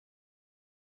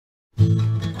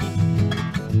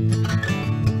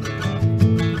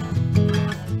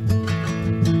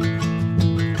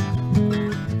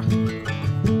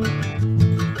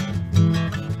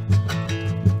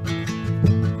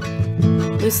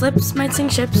Loose lips might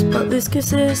sink ships, but loose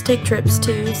gooses take trips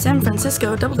to San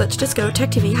Francisco. Double Dutch disco,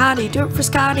 tech TV hottie. Do it for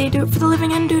Scotty, do it for the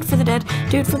living and do it for the dead.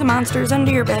 Do it for the monsters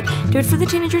under your bed. Do it for the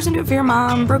teenagers and do it for your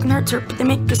mom. Broken hearts hurt, but they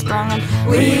make us strong.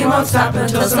 And we won't stop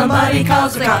until somebody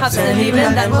calls the cops, and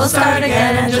even then we'll start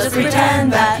again and just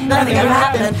pretend that nothing ever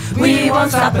happened. We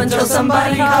won't stop until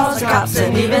somebody calls the cops,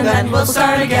 and even then we'll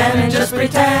start again and just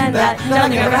pretend that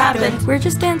nothing ever happened. We're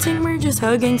just dancing, we're just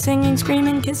hugging, singing,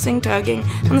 screaming, kissing, tugging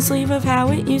on the sleeve of how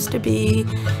it used to be.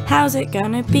 How's it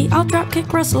gonna be? I'll drop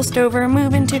kick Russell Stover,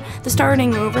 move into the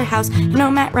starting over house. You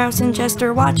know, Matt Rouse and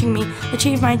Jester watching me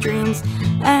achieve my dreams.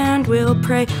 And we'll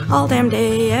pray all damn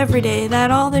day, every day,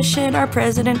 that all the shit our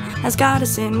president has got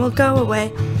us in will go away,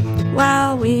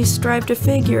 while we strive to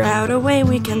figure out a way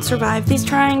we can survive these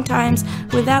trying times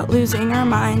without losing our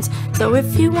minds. So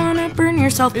if you wanna burn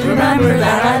yourself, remember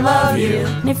that I love you.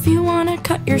 And if you wanna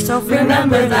cut yourself,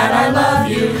 remember that I love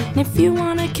you. And if you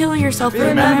wanna kill yourself,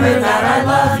 remember that I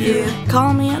love you.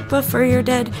 Call me up before you're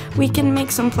dead, we can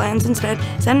make some plans instead.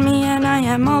 Send me an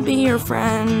IM, I'll be your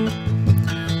friend.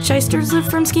 Shysters live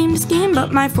from scheme to scheme,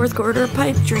 but my fourth quarter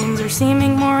pipe dreams are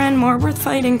seeming more and more worth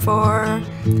fighting for.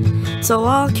 So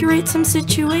I'll curate some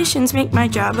situations, make my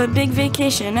job a big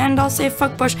vacation, and I'll say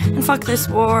fuck Bush and fuck this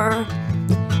war.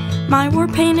 My war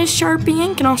paint is Sharpie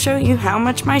ink, and I'll show you how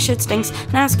much my shit stinks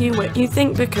and ask you what you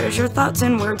think, because your thoughts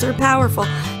and words are powerful.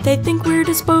 They think we're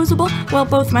disposable, well,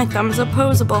 both my thumbs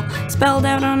opposable, spelled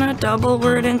out on a double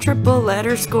word and triple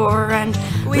letter score. And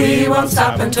we won't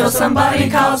stop until somebody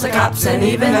calls the cops, and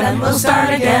even then we'll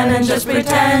start again and just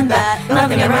pretend that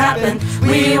nothing ever happened.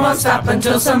 We won't stop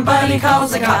until somebody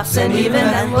calls the cops, and even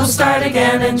then we'll start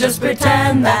again and just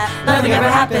pretend that nothing ever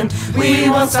happened. We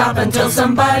won't stop until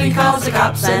somebody calls the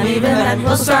cops, and even then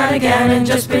we'll start again and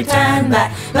just pretend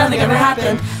that nothing ever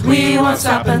happened. We won't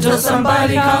stop until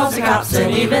somebody calls the cops,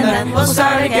 and even then we'll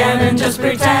start again and just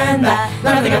pretend that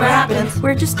nothing ever happened.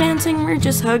 We're just dancing, we're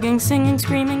just hugging, singing,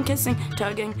 screaming, kissing,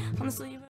 tugging on the sleeve.